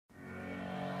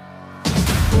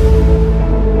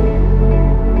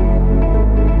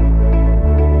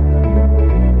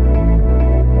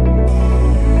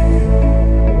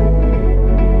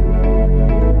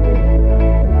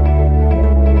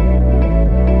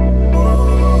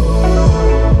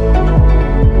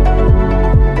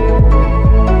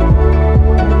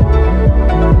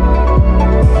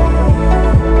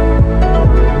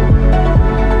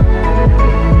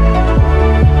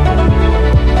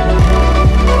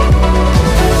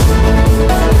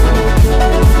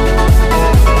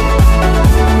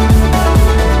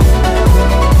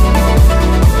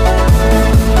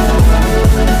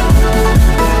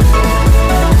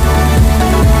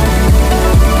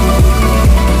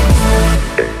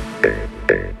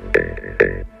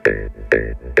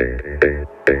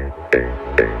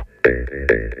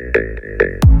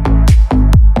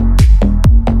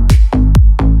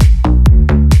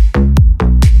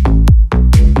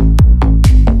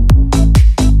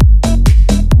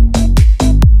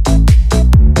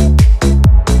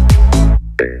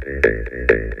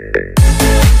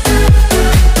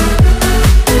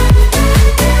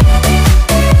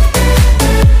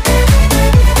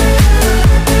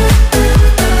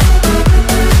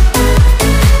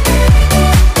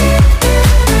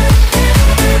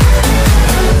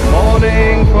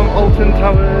Alton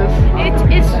Towers.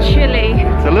 It is chilly.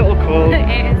 It's a little cold. It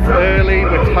is. It's early,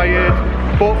 we're tired,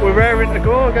 but we're raring to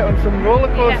go, get on some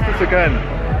roller coasters again.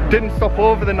 Didn't stop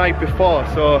over the night before,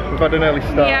 so we've had an early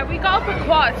start. Yeah, we got up at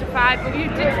 4:45, but we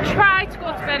did try to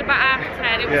go to bed about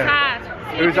 10:30. It was hard.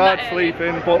 It was hard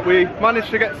sleeping, but we managed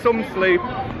to get some sleep.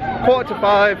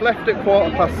 4:45, left at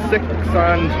 6:15,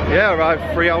 and yeah,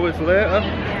 arrived 3 hours later.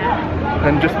 Yeah.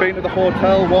 And just been to the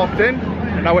hotel, walked in,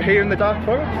 and now we're here in the dark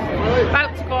forest.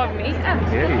 About to go and meet her.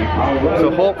 Yeah. So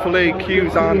hopefully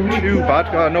queues aren't too bad.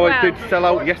 I know it did sell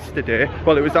out yesterday.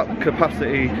 Well, it was at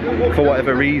capacity for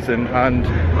whatever reason, and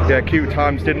yeah, queue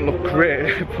times didn't look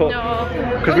great. But no,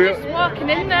 because we're just walking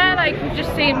in there, like we've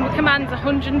just seen commands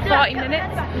 140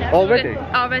 minutes. Already?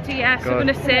 Already, yeah. So we're going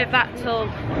to save that till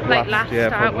like last, yeah,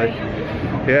 aren't we?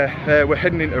 Yeah, we're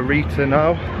heading into Rita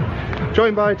now.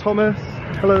 Joined by Thomas.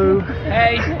 Hello.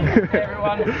 Hey,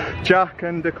 everyone. Jack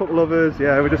and a couple others.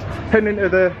 Yeah, we're just heading into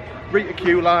the Rita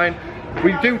queue line.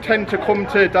 We do tend to come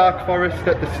to Dark Forest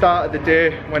at the start of the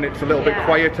day when it's a little bit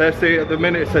quieter. See, at the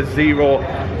minute it says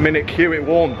 0-minute queue, it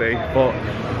won't be, but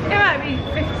it might be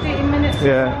 15 minutes.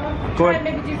 Yeah. Go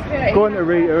into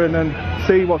Rita and then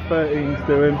see what 13's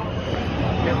doing.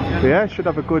 Yeah, should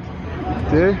have a good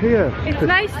day here. It's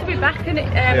nice to be back, and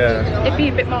it'd be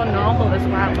a bit more normal as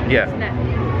well. Yeah. Isn't it?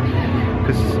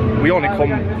 Because we only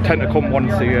tend to come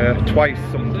once a year, twice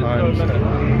sometimes.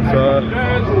 So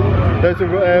there's a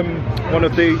one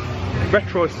of the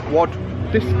retro squad.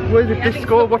 Where's it?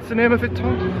 Disco? What's the name of it,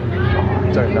 Tom?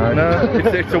 Don't know. No,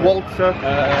 it's a waltzer.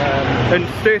 And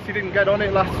Stacey didn't get on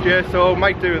it last year, so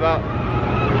might do that.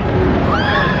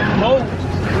 Oh,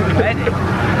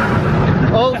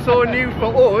 also new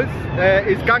for us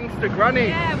is Gangsta Granny.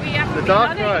 Yeah, we have the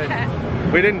dark ride.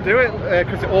 We didn't do it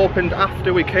because it opened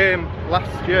after we came last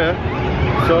year.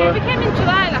 So yeah, we came in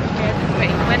July last year, didn't we?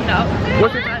 When not?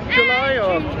 Was it July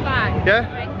or? June, July.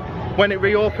 Yeah, when it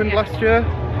reopened last year.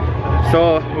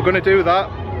 So we're going to do that.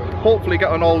 Hopefully get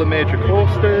on all the major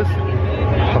coasters.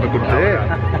 Have a good day.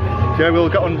 Yeah, we'll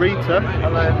get on Rita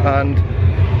and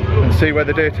see where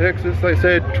the day takes us. Like I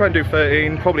said, try and do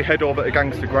 13. Probably head over to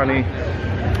Gangsta Granny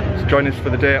to join us for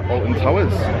the day at Alton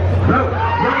Towers.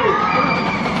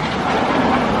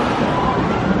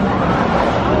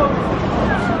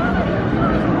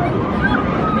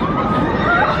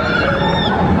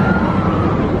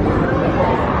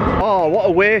 What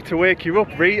a way to wake you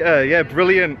up, Rita. Yeah,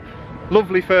 brilliant.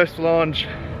 Lovely first launch.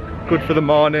 Good for the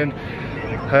morning.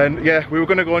 And yeah, we were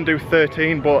going to go and do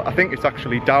 13, but I think it's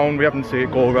actually down. We haven't seen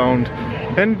it go around.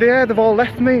 And yeah, they've all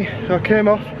left me. I came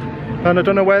off and I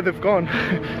don't know where they've gone.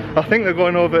 I think they're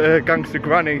going over to Gangsta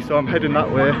Granny, so I'm heading that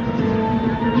way.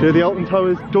 To the Alton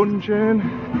Towers dungeon,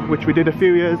 which we did a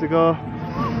few years ago.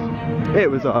 It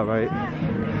was alright.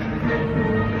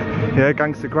 Yeah,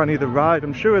 Gangsta Granny the ride.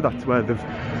 I'm sure that's where they've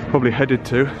probably headed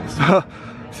to. So,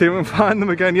 see if we can find them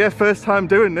again. Yeah, first time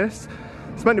doing this.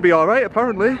 It's meant to be alright,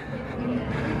 apparently.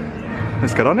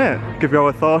 Let's get on it. Give you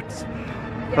our thoughts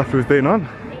after we've been on.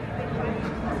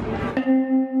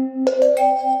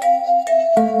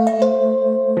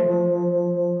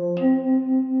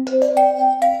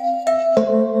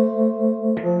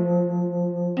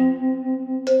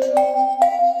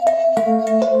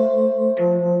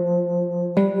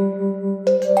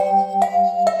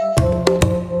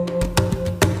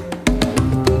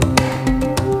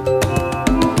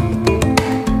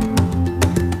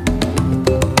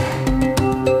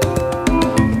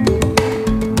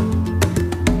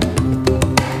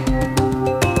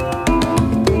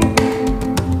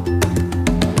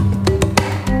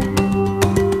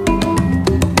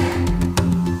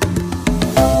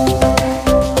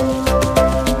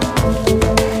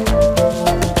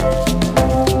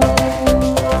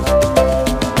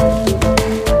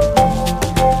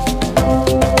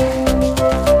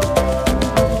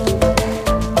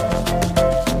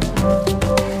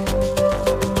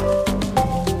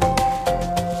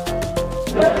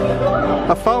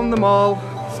 I found them all.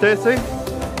 Stacey,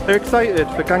 are you excited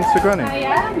for Gangsta Granny? I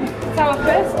am. It's our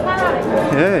first time.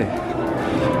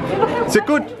 Yeah. Is it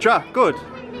good, Jack? Good?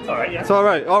 Alright, yeah. It's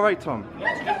alright, Tom.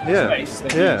 Yeah, Space,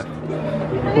 yeah.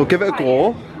 We'll give it a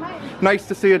go. Nice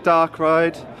to see a dark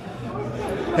ride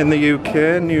in the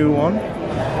UK, new one.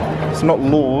 It's not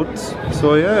loads,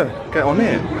 so yeah, get on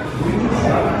it.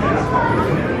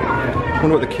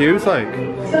 Wonder what the queue's like.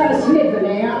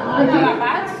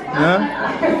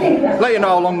 Yeah. Let you know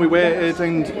how long we waited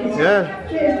and yeah,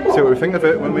 see what we think of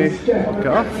it when we get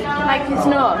off. Like his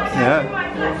nose? Yeah.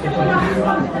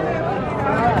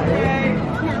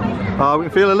 Oh, we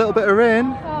can feel a little bit of rain.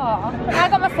 Oh, I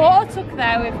got my photo took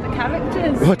there with the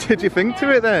characters. What did you think to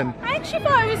it then? I actually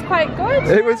thought it was quite good.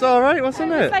 It was alright,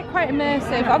 wasn't it? It's like quite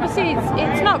immersive. Obviously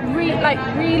it's not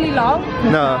really long.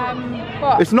 No.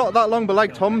 But It's not that long, but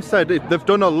like Tom said, they've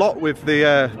done a lot with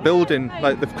the building.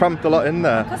 Like they've cramped a lot in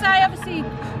there. because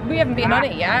we haven't been on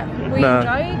it yet. We No.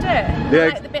 enjoyed it. Yeah.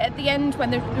 Like the bit at the end when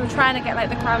they were trying to get like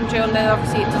the crown jewel and then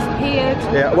obviously it disappeared.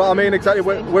 Yeah, well I mean exactly,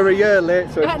 we're a year late,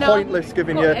 so it's I know, pointless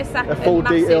giving you but it's like a full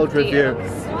massive detailed review.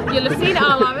 details. You'll have seen it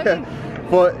all, haven't you?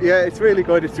 But yeah, it's really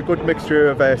good. It's a good mixture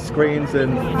of screens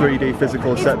and 3D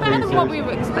physical It's set better pieces. than what we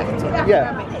were expecting.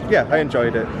 Yeah, I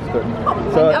enjoyed it. It's good.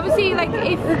 So, Obviously, like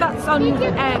if that's on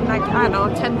like I don't know,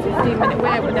 10-15 minute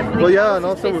wait when everything well, yeah, else and is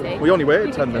also busy, we only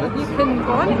waited 10 minutes. You can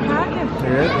go on it, can't you?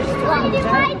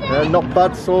 Yeah. Not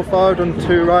bad so far. Done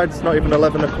 2 rides. Not even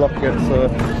 11 o'clock yet. So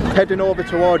heading over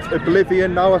towards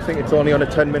Oblivion now. I think it's only on a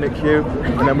 10-minute queue,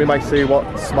 and then we might see what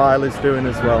Smile is doing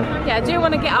as well. Yeah, I do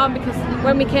want to get on because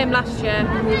when we came last year,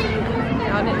 we didn't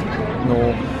get on it.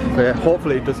 No, but yeah,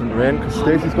 hopefully it doesn't rain because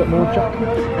Stacey's got no jacket.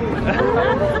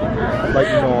 Like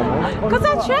normal. Because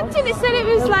I checked and it said it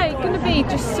was like going to be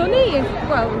just sunny and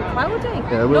well cloudy.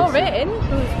 Yeah, we'll no see. rain,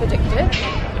 it was predicted.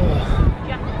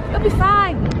 It'll be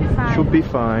fine. It'll be fine. Should be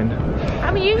fine.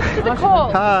 I'm used to the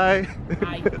cold. Hi.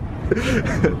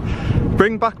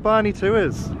 Bring back Barney to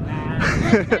us.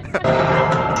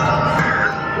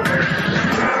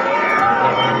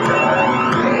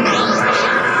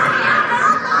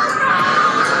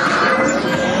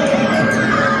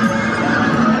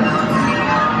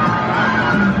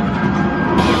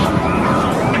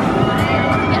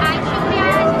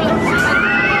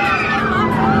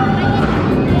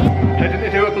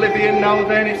 Now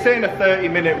then, it's saying a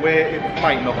 30-minute wait. It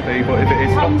might not be, but if it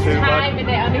is, Tom's not too timing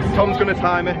bad. it on his Tom's going to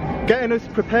time it. Getting us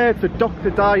prepared for Dr.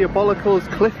 Diabolical's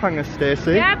cliffhanger,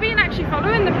 Stacey. Yeah, I've been actually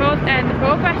following the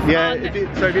progress. Yeah,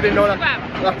 on so if you didn't know that,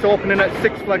 Well. that's opening at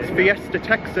Six Flags Fiesta,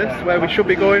 Texas, where we should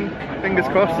be going, fingers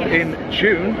crossed, in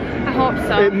June. I hope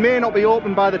so. It may not be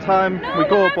open by the time we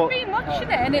go, I've but been watching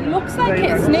it and it looks like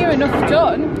it's near enough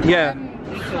done. yeah.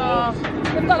 So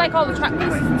they've got like all the track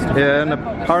pieces and stuff. Yeah, and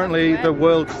apparently the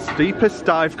world's steepest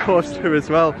dive coaster as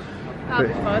well. That'll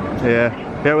be fun.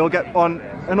 Yeah, we'll get on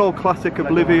an old classic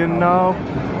Oblivion now,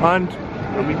 and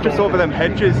just over them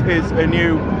hedges is a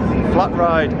new flat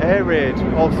ride air raid,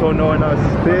 also known as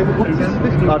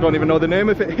I don't even know the name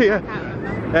of it here.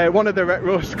 One of the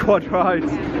retro squad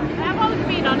rides. I've always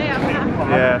been on it.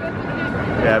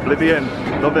 Yeah, Oblivion,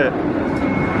 love it.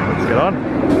 Let's get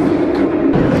on.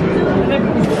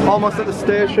 Almost at the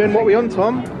station. What are we on,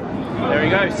 Tom? There we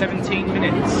go, 17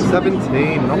 minutes.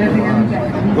 17, not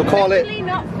bad. We'll call it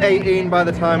 18 by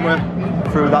the time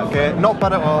we're through that gate. Not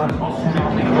bad at all.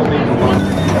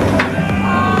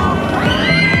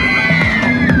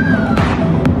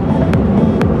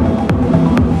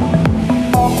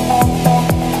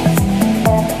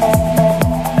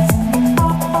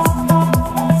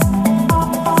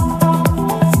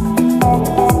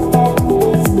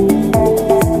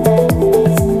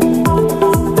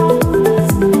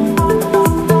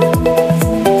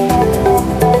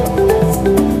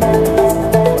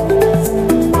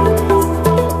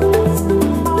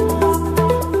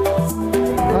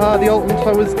 The Alton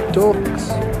Towers ducks.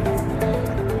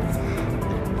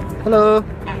 Hello.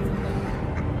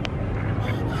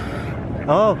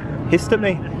 Oh, hissed at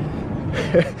me.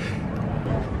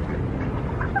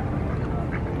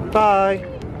 Bye.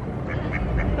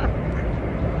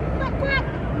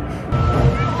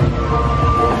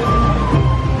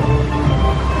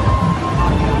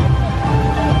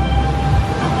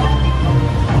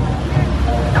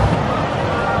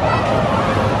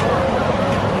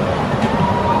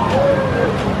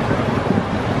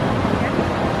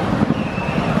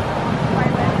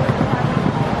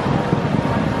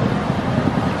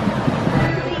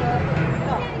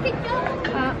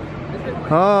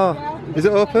 Oh, is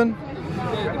it open?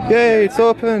 Yay, it's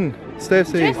open!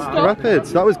 Stacey,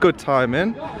 Rapids, that was good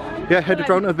timing. Yeah, headed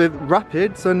round to the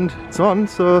Rapids and it's on,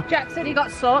 so... Jack said he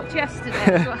got soaked yesterday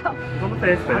as well.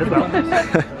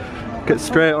 Get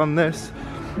straight on this.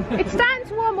 It's starting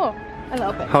to warm up a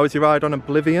little bit. How was your ride on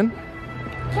Oblivion?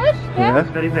 Good, yeah.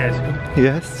 Very nice.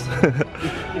 Yes.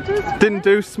 Didn't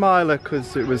do Smiler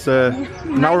because it was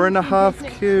an hour and a half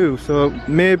queue, so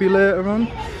maybe later on.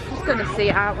 Just gonna see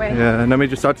it, aren't we? Yeah, and then we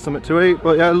just had something to eat.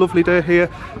 But yeah, lovely day here.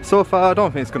 So far, I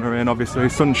don't think it's gonna rain, obviously.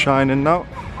 Sun's shining now.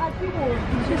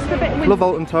 Just a bit windy. Love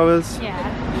Alton Towers.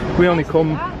 Yeah. We only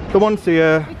come the once a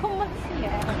year. We come once a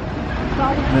year.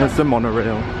 There's the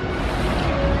monorail.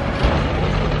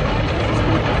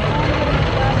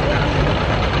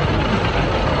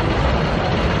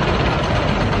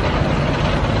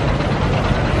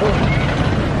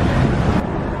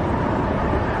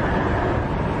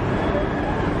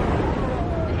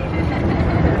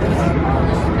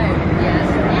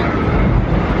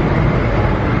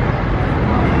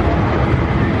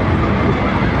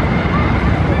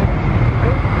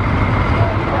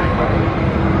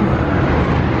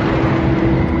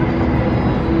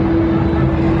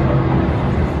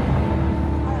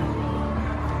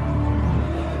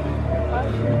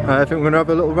 I think we're going to have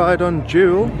a little ride on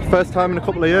Jewel. First time in a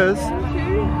couple of years. You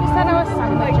said I was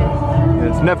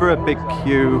sandwiches. It's never a big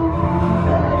queue.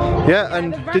 Yeah,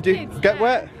 and did you get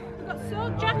wet?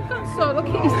 Jack got so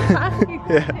lucky he's back.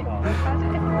 Yeah.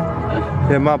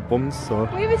 Yeah, my bum's sore.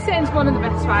 We were saying it's one of the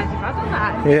best rides we've had on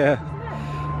that. Yeah.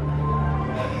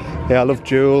 Yeah, I love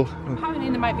Jewel.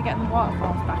 Apparently they might be getting the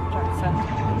waterfalls back, Jackson.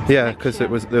 Yeah, because it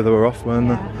was they were off, weren't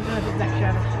they? Yeah, I don't know if it's next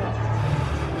year.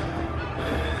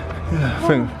 Yeah, I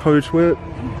think probably just wait.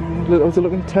 Was it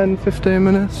looking 10-15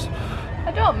 minutes?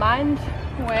 I don't mind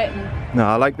waiting. No,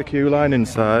 I like the queue line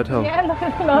inside. Oh. Yeah, look.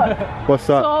 What's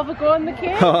that? So we're going the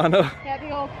queue. Oh, I know. Yeah,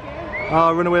 the old queue.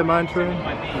 Oh, Runaway Mine Train.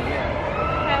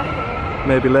 Yeah.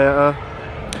 Maybe later.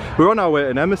 We're on our way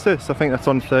to Nemesis. I think that's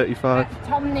on 35.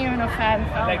 Tom near enough film.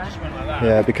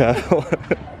 Yeah, be careful.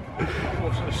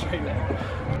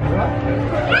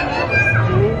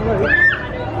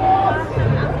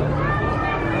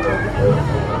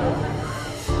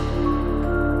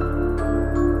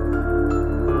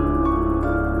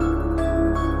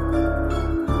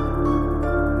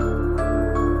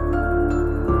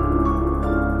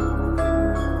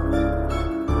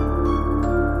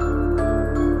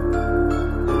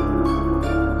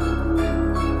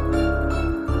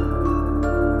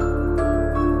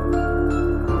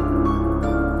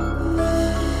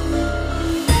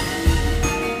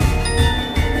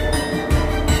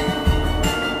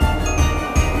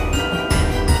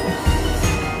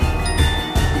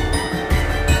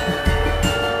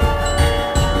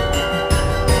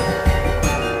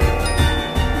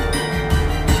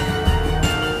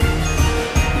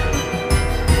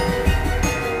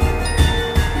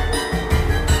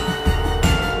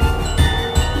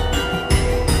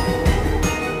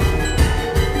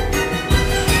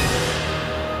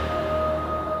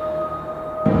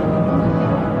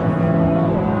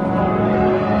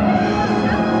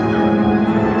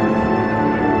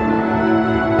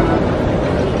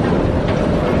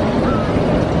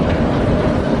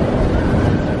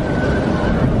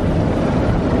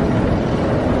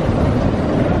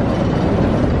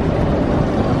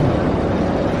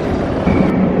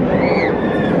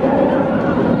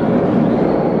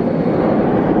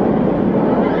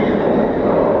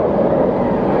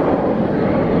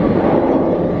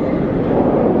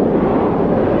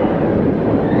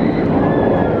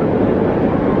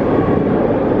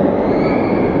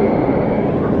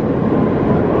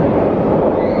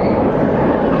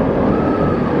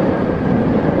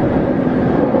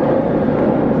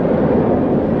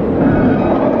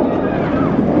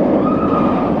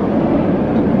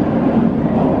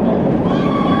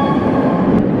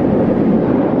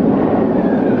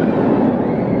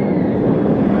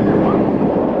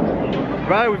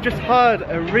 Right, we've just had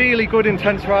a really good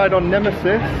intense ride on Nemesis.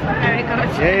 Very good.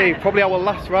 Yay, probably our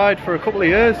last ride for a couple of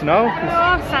years now.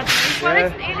 Oh, sad. Well, Yeah.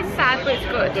 it is sad, but it's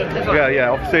good as well. Yeah,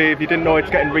 yeah, obviously if you didn't know, it's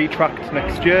getting retracked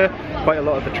next year. Quite a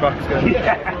lot of the tracks getting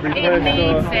repaired. It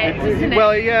needs it, doesn't it?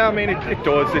 Well, yeah, I mean it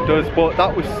does, but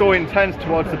that was so intense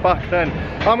towards the back then.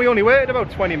 And we only waited about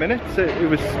 20 minutes. It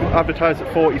was advertised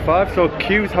at 45, so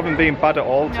queues haven't been bad at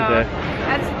all today.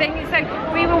 That's the thing, it's like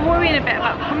we were worrying a bit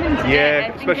about coming today.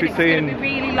 Yeah, especially thinking it was going to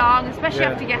be really long, especially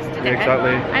after yesterday.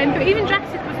 Exactly. But even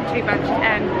Jurassic wasn't too bad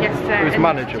yesterday. It was and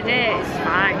manageable. Today it's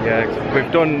fine. Yeah,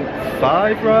 we've done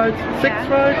 5 rides, 6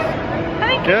 rides. I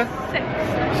think it's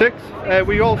 6. 6.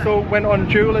 We also went on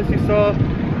Jewel, as you saw.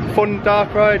 Fun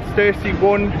dark ride. Stacey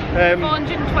won.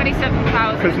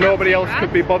 427,000. Because nobody else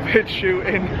could be bothered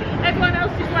shooting. Everyone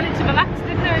else just wanted to relax,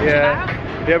 didn't they? And chill out.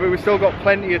 Yeah, but we've still got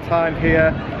plenty of time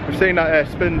here. We've seen that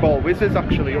Spinball Wizard's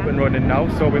actually up and running now,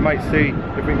 so we might see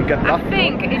if we can get that. I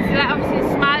think it's obviously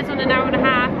Smile's on an hour and a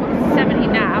half, 70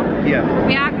 now. Yeah.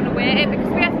 We are going to wait it because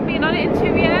we haven't been on it in 2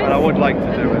 years. And I would like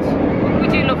to do it. We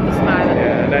do love the Smiler.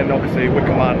 Yeah, and then obviously Wicker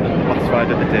Man, last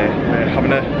ride of the day.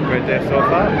 Having a great day so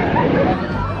far.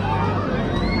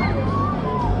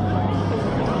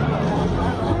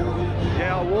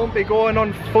 Yeah, I won't be going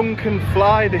on Funk and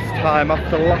Fly this time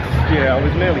after last year. I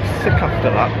was nearly sick after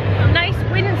that. Nice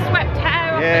wind-swept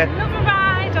hair off another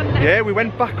ride on next. Yeah, we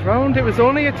went back round. It was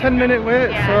only a 10-minute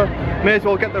wait, so may as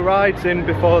well get the rides in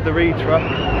before the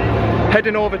retrack.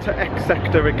 Heading over to X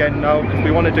Sector again now because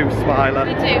we want to do Smiler.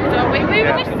 We do, don't we? We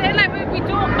were just saying like we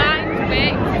don't mind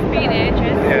waiting, it's been ages.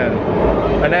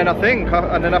 Yeah. And then I think,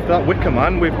 and then after that Wicker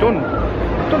Man, we've done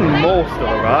most of the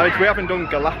rides. We haven't done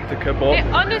Galactica, but it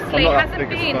honestly hasn't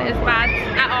been as bad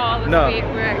at all as we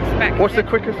were expecting. What's the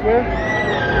quickest way?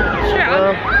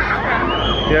 Sure.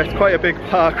 Yeah, it's quite a big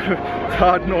park. It's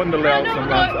hard knowing the layout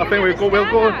sometimes. I think we'll go.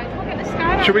 We'll get the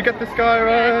Sky Ride. Should we get the Sky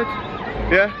Ride?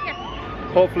 Yeah?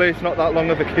 Hopefully it's not that long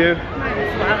of a queue. Might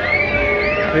as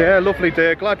well. Yeah, lovely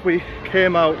day. Glad we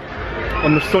came out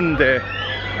on the Sunday.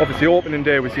 Obviously opening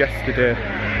day was yesterday.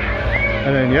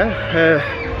 And then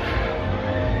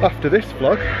after this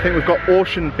vlog, I think we've got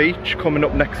Ocean Beach coming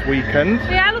up next weekend.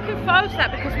 We are looking forward to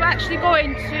that because we're actually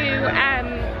going to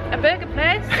a burger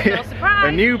place. No surprise.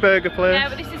 A new burger place. Yeah,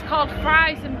 but this is called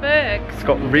Fries and Bergs. It's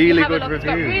got really good reviews. It's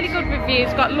got really good reviews.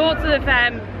 It's got loads of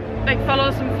big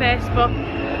followers on Facebook.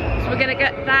 So we're gonna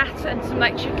get that and some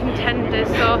like chicken tenders.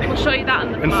 So we'll show you that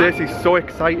on the vlog. And Stacey's so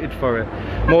excited for it.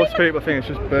 Most people think it's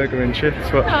just burger and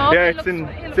chips, but yeah, it's in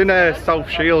South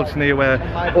Shields near where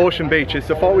Ocean Beach is.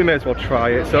 So I thought we may as well try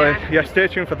it. So yeah, stay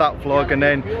tuned for that vlog, and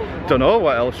then don't know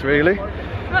what else really.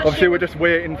 Obviously we're just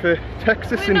waiting for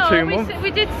Texas in 2 months.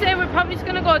 We did say we're probably just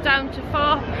going to go down to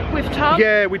Fort with Tom.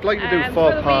 Yeah, we'd like to do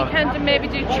Fort Park. For the weekend and maybe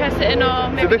do Chesterton or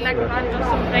maybe Legland or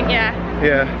something, yeah.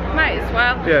 Might as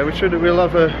well. Yeah, we'll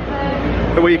have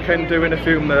a weekend doing a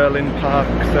few Merlin parks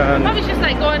and... Probably just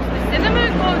like going to the cinema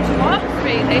and going to walks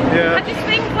really. Yeah. I just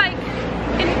think like,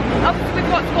 obviously with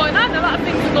what's going on, a lot of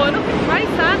things are going up in price,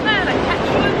 aren't there? Like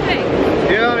petrol and things.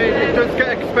 Yeah, I mean, it does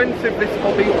get expensive, this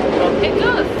hobby. It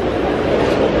does.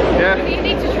 Yeah. You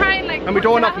need to try and like... And we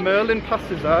don't have Merlin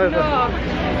passes either. No.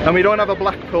 And we don't have a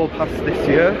Blackpool pass this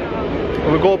year.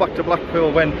 We'll go back to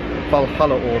Blackpool when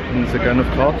Valhalla opens again, of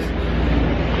course.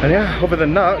 And yeah, other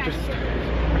than that, just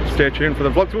stay tuned for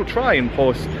the vlogs. We'll try and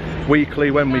post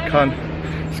weekly when we can.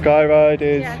 Skyride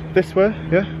is this way,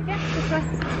 yeah? Yeah, this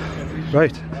way.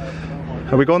 Right.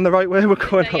 Are we going the right way? We're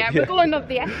going up we're going up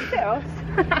the exit.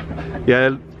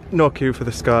 Yeah, no queue for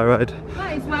the Skyride.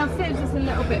 Might as well saves us a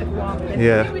little bit of walking.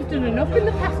 Yeah. I think we've done enough in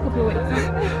the past couple of weeks,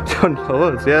 haven't we? Done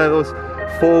loads, yeah, those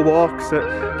 4 walks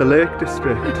at the Lake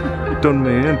District done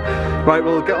me in. Right,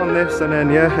 we'll get on this and then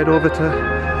head over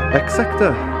to X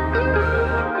Sector.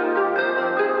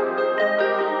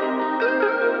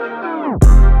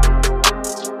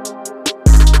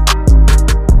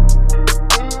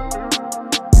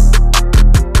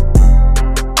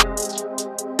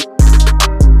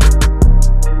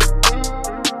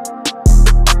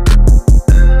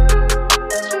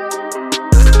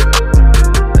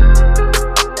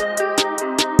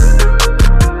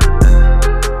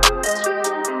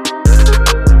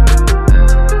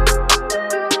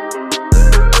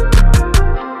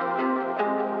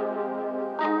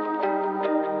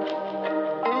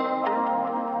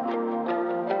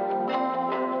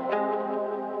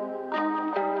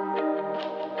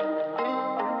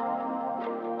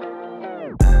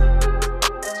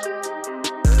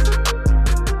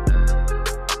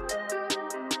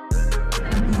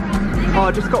 Oh,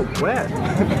 I just got wet.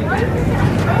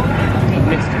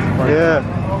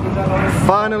 Yeah.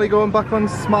 Finally going back on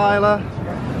Smiler.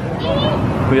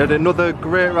 We had another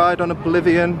great ride on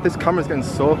Oblivion. This camera's getting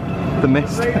soaked. The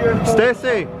mist.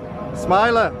 Stacey!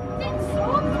 Smiler!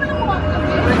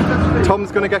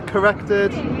 Tom's gonna get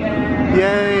corrected.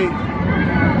 Yay!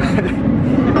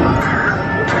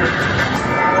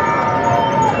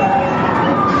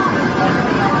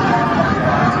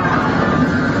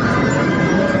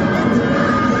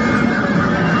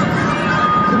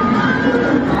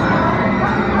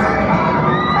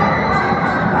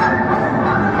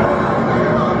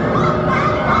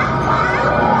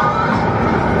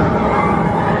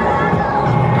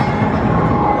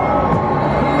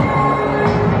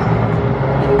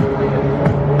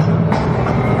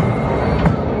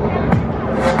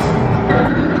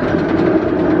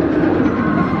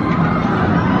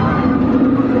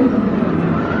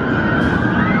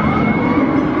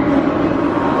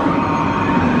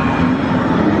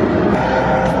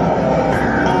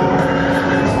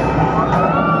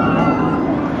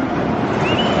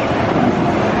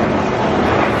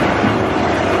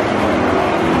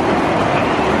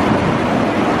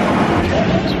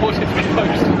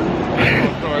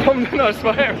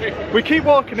 We keep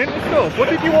walking into stuff. What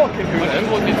did you walk into then? I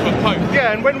just walked into a post.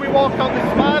 Yeah, and when we walked out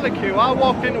the Smiler queue, I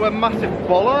walked into a massive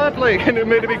bollard, like, and it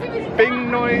made a big bing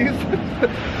noise.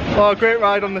 Oh, great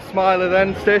ride on the Smiler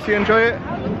then. Stacey, enjoy it?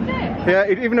 I loved it. Yeah,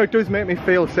 even though it does make me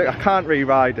feel sick, I can't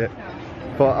re-ride it.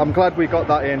 But I'm glad we got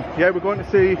that in. Yeah, we're going to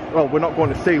see, well, we're not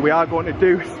going to see, we are going to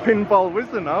do Spinball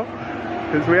Whizzer now.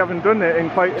 Because we haven't done it in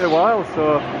quite a while,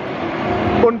 so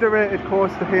underrated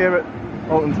coaster here at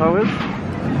Alton Towers.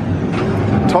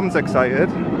 Tom's excited.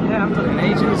 Yeah, I've done it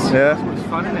in ages. Yeah. It's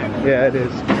fun, isn't it? Yeah, it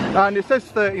is. And it says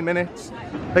 30 minutes.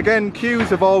 Again, queues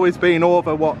have always been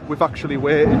over what we've actually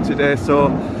waited today, so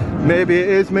maybe it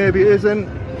is, maybe it isn't.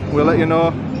 We'll let you know.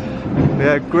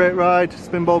 Yeah, great ride,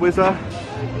 Spinball Whizzer.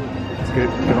 Let's get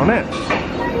on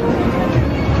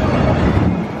it.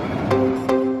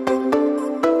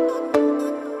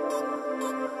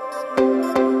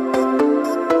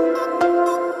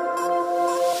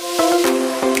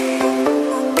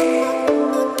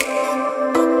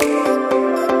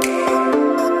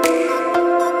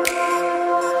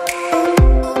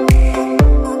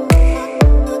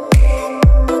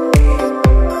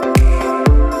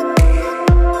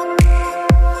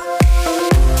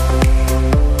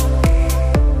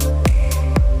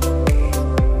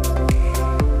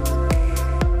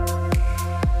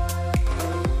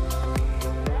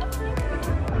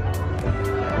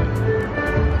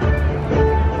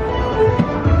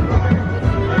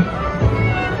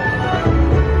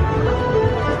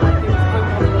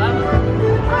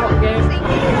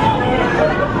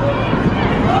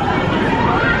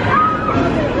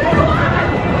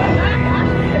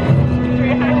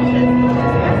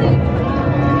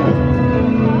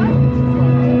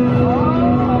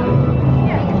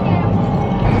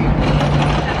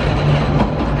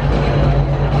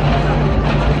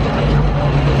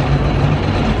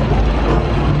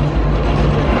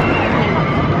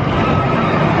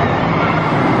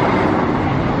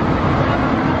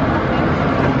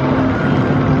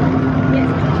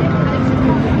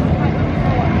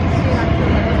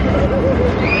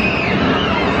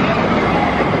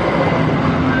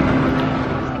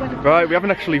 Right, we haven't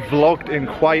actually vlogged in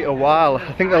quite a while.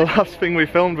 I think the last thing we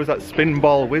filmed was that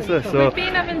Spinball Whizzer, so we've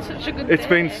been having such a good day. It's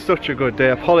been such a good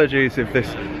day. Apologies if this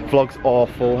vlog's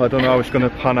awful. I don't know how it's going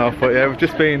to pan out, but yeah, we've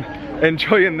just been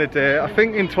enjoying the day. I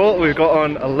think in total we've got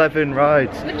on 11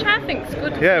 rides. Which I think's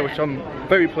good. Yeah, which I'm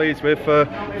very pleased with for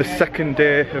the second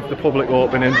day of the public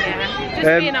opening. Yeah,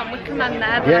 just being on Wicker Man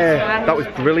there. Yeah, that was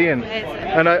brilliant. Amazing.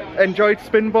 And I enjoyed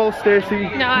Spinball, Stacey.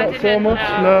 No, I not didn't. so much.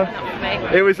 No, not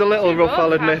for me. It was a little rough,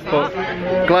 I'll Oh, admit, but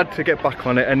glad to get back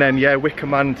on it. And then yeah, Wicker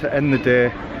Man to end the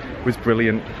day was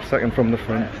brilliant. Second from the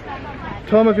front.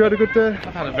 Tom, have you had a good day?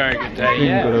 I've had a very good day.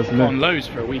 Yeah, good, hasn't it? on loads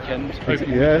for a weekend.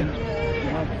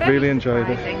 Yeah, really enjoyed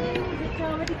it.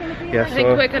 Yeah, I think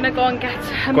we're going to go and get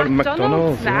a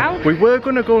McDonald's now. Yeah. We were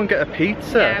going to go and get a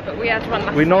pizza. Yeah, but we had one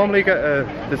last We night. normally get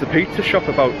there's a pizza shop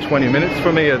about 20 minutes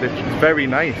from here that's very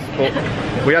nice, but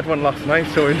we had one last night,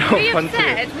 so we don't We have fancy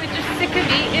said it. we're just sick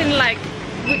of eating, like,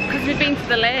 because we've been to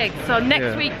the lake, so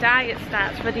next week diet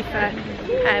starts ready for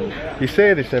You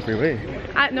say this every week.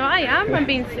 no, I am, I'm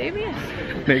being serious.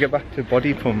 Need to get back to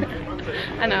body pump.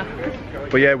 I know.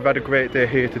 But yeah, we've had a great day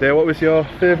here today. What was your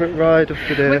favourite ride of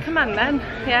the day? Wicker Man then.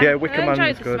 Yeah, Yeah, Wicker Man I was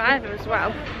enjoyed good. the Slider as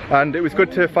well. And it was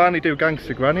good to finally do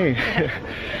Gangsta Granny.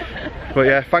 But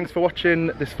yeah, thanks for watching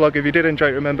this vlog. If you did enjoy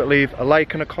it, remember to leave a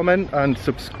like and a comment and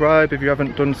subscribe if you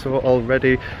haven't done so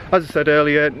already. As I said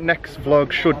earlier, next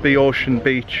vlog should be Ocean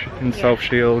Beach in South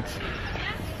Shields.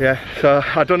 Yeah, so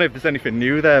I don't know if there's anything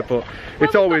new there, but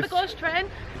it's always... The ghost train.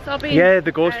 Yeah,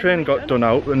 the ghost train got done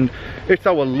out, and it's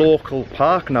our local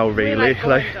park now, really.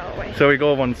 So we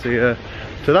go once a year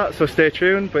to that, so stay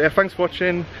tuned. But yeah, thanks for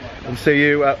watching, and see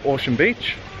you at Ocean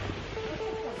Beach.